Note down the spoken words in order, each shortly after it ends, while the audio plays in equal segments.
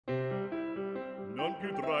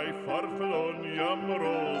vedrai farfalloni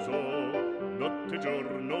amoroso, notte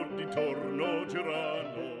giorno di torno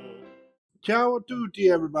girano. Ciao a tutti,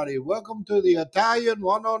 everybody. Welcome to the Italian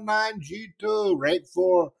 109 G2 rate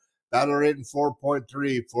 4, battle rating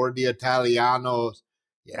 4.3 for the Italianos.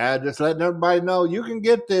 Yeah, just letting everybody know you can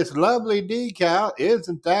get this lovely decal.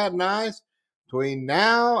 Isn't that nice? Between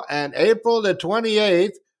now and April the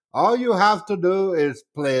 28th, all you have to do is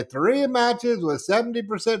play 3 matches with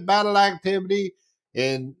 70% battle activity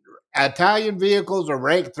in Italian vehicles of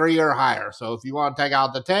rank 3 or higher. So if you want to take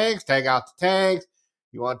out the tanks, take out the tanks.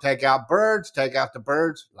 You want to take out birds, take out the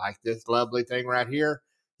birds, like this lovely thing right here.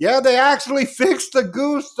 Yeah, they actually fixed the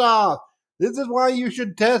Gustav. This is why you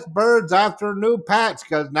should test birds after a new patch,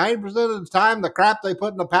 because 90% of the time the crap they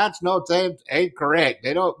put in the patch notes ain't correct.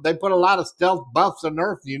 They put a lot of stealth buffs and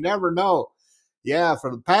nerfs, you never know. Yeah, for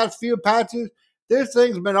the past few patches, this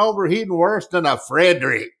thing's been overheating worse than a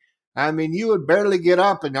Frederick. I mean, you would barely get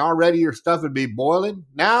up and already your stuff would be boiling.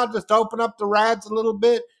 Now just open up the rads a little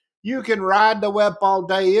bit. You can ride the WEP all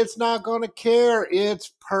day. It's not going to care.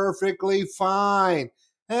 It's perfectly fine.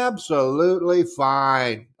 Absolutely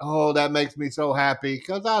fine. Oh, that makes me so happy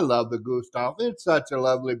because I love the Gustav. It's such a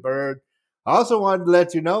lovely bird. I also wanted to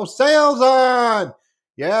let you know, sales on.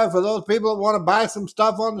 Yeah, for those people that want to buy some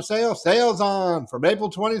stuff on the sale, sales on. From April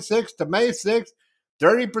 26th to May 6th,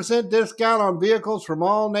 30% discount on vehicles from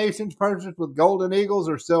all nations purchased with Golden Eagles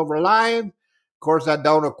or Silver Lions. Of course, that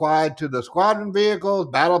don't apply to the squadron vehicles,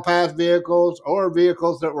 battle pass vehicles, or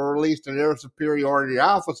vehicles that were released in Air Superiority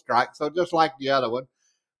Alpha Strike, so just like the other one.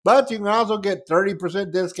 But you can also get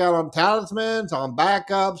 30% discount on talismans, on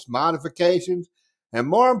backups, modifications, and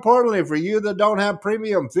more importantly, for you that don't have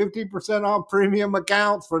premium, 50% off premium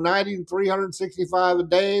accounts for 90 and 365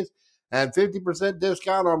 days, and 50%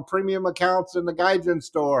 discount on premium accounts in the Gaijin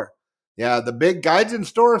store. Yeah, the big Gaijin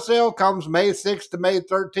store sale comes May 6th to May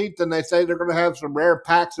 13th, and they say they're going to have some rare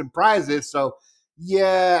packs and prizes. So,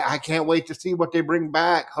 yeah, I can't wait to see what they bring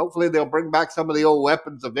back. Hopefully, they'll bring back some of the old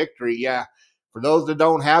weapons of victory. Yeah, for those that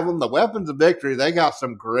don't have them, the weapons of victory, they got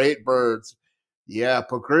some great birds. Yeah,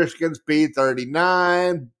 Pokrishkin's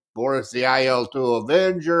P39, Boris the IL-2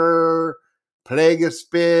 Avenger, Plague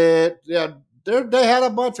Spit. Yeah, they had a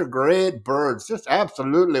bunch of great birds, just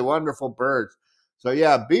absolutely wonderful birds. So,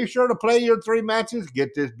 yeah, be sure to play your 3 matches,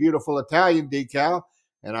 get this beautiful Italian decal,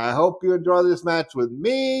 and I hope you enjoy this match with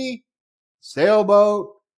me,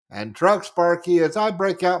 Sailboat, and Trucksparky as I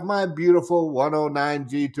break out my beautiful 109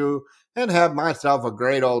 G2 and have myself a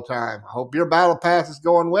great old time. Hope your battle pass is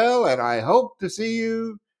going well, and I hope to see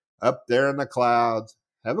you up there in the clouds.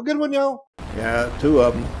 Have a good one, y'all. Yeah, 2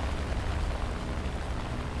 of them.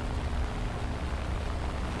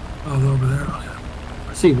 Oh, over there.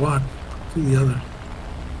 I see one. I see the other.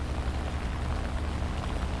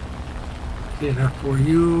 Enough for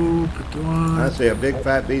you. Put the one. I see a big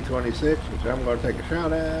fat B-26, which I'm going to take a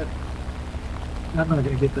shot at. I'm not going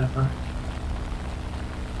to get that much.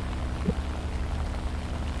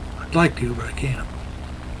 I'd like to, but I can't.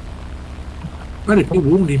 But if you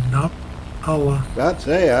won't even up, I'll. I'd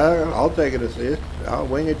say I'll take an assist. I'll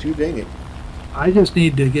wing it, you ding it. I just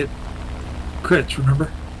need to get crits.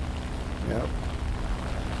 Remember? Yep.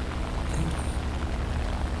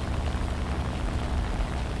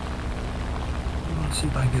 See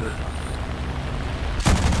if I can get a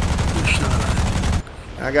good shot at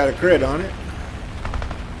it. I got a crit on it.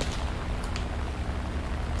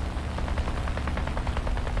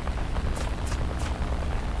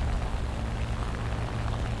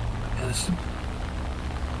 Yes.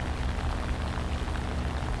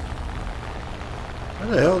 Where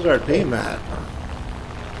the hell's our team at?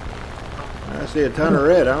 I see a ton of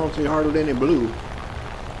red. I don't see hardly any blue.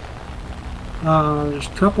 There's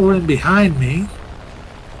a couple in behind me.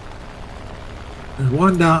 There's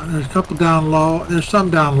one down. There's a couple down low. There's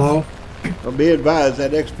some down low. Well, be advised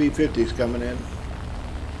that XP50 is coming in.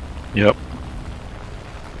 Yep.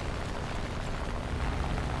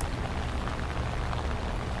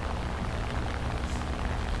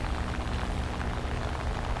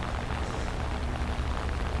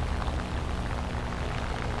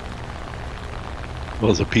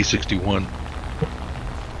 Well, it's a P61.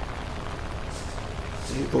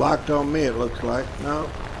 He's locked on me, it looks like. No,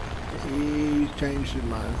 he's changed his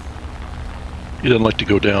mind. He doesn't like to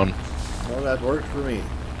go down. Well, that works for me.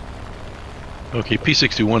 Okay,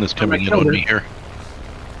 P61 is coming in on me here.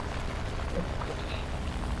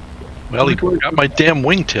 Well, he got my damn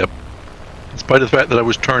wingtip, in spite of the fact that I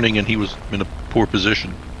was turning and he was in a poor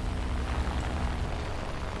position.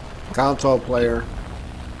 Console player.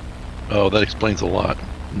 Oh, that explains a lot.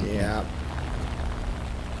 Yeah.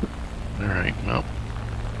 Alright, well.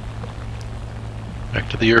 Back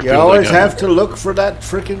to the airfield. You always have to look for that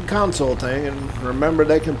freaking console thing, and remember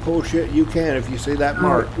they can pull shit you can if you see that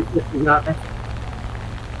mark. You got me.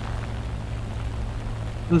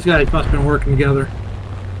 Those guys must have been working together.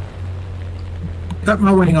 Cut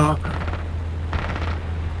my wing off.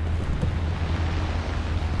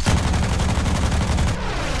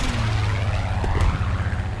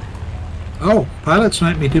 Oh, pilot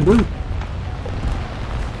sniped me to boot.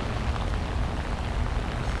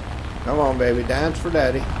 Come on, baby, dance for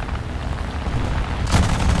daddy.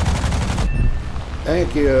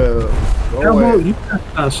 Thank you. Go away. You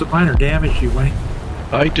got some minor damage, you wing.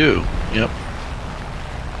 I do. Yep.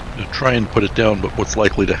 To try and put it down, but what's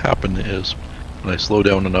likely to happen is when I slow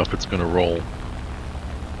down enough, it's going to roll.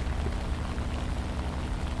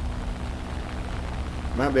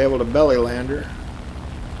 Might be able to belly land her.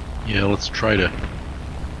 Yeah, let's try to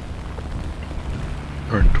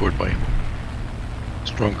turn toward my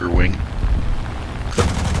stronger wing.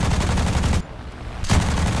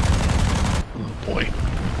 Oh boy.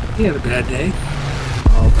 He had a bad day.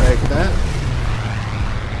 I'll take that.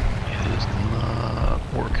 It is not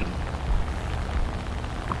working.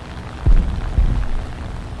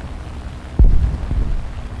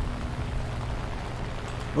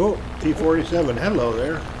 Oh, T-47. Hello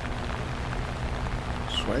there.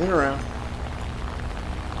 Swinging around.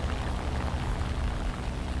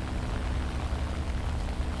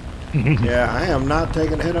 Yeah, I am not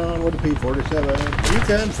taking a hit on with the P-47. You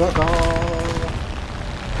can fuck off.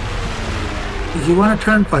 Does he want to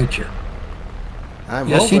turn fight you? I'm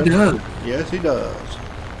Yes, hoping. he does. Yes, he does.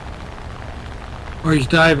 Or he's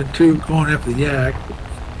diving too, going after the yak.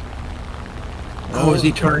 Oh, is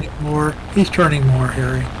he turning more? He's turning more,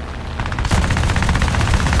 Harry.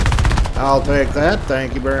 I'll take that.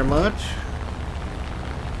 Thank you very much.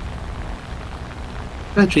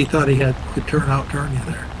 Bet you he thought he could turn you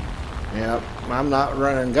there. Yep, I'm not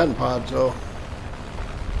running gun pod, so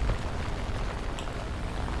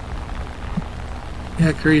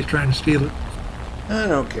Yeah, Curry's trying to steal it. I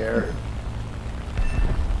don't care.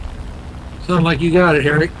 Sounds like you got it,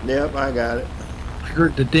 Harry. Yep, I got it. I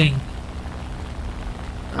heard the ding.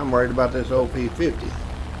 I'm worried about this OP-50.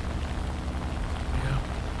 Yeah.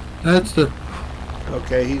 That's the...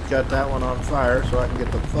 Okay, he's got that one on fire, so I can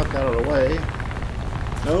get the fuck out of the way.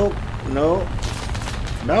 Nope, no,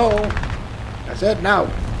 no. I said no.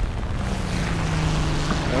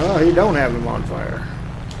 No, he don't have him on fire.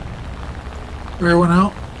 Where went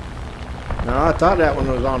out? No, I thought that one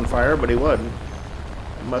was on fire, but he wasn't.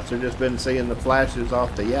 I must have just been seeing the flashes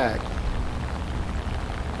off the yak.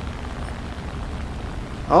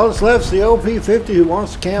 All that's left's the OP-50 who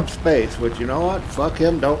wants to camp space, which, you know what? Fuck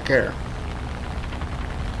him, don't care.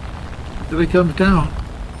 If he comes down.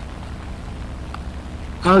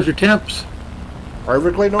 How's your temps?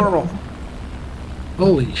 Perfectly normal.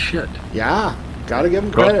 Holy shit. Yeah, gotta give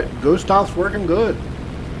him credit. Gustav's working good.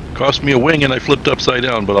 Cost me a wing and I flipped upside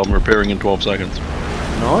down, but I'm repairing in 12 seconds.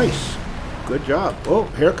 Nice. Good job. Oh,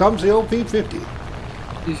 here comes the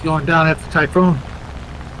OP-50. He's going down after Typhoon.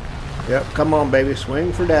 Yep, come on, baby.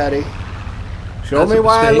 Swing for daddy. Show That's me a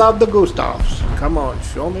why I mistake. love the Gustavs. Come on,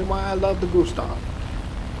 show me why I love the Gustav.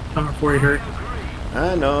 Coming for you, Harry.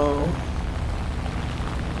 I know.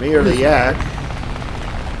 Me or the yak.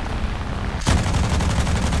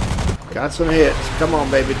 Got some hits. Come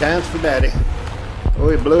on, baby. Dance for daddy. Oh,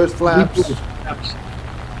 he blew his flaps.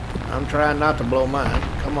 I'm trying not to blow mine.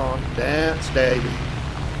 Come on. Dance, daddy.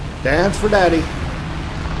 Dance for daddy.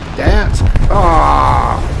 Dance.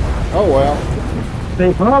 Ah. Oh, well.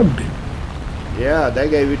 They hugged. Yeah, they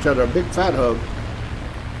gave each other a big fat hug.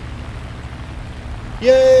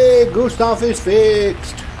 Yay! Gustav is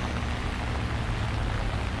fixed.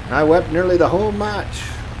 I wept nearly the whole match.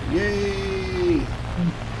 Yay!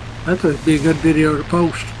 That would be a good video to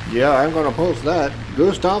post. Yeah, I'm gonna post that.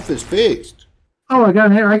 Gustav is fixed. Oh,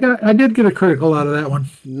 I did get a critical out of that one.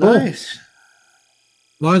 Nice.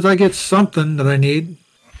 As long as I get something that I need.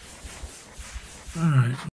 All right.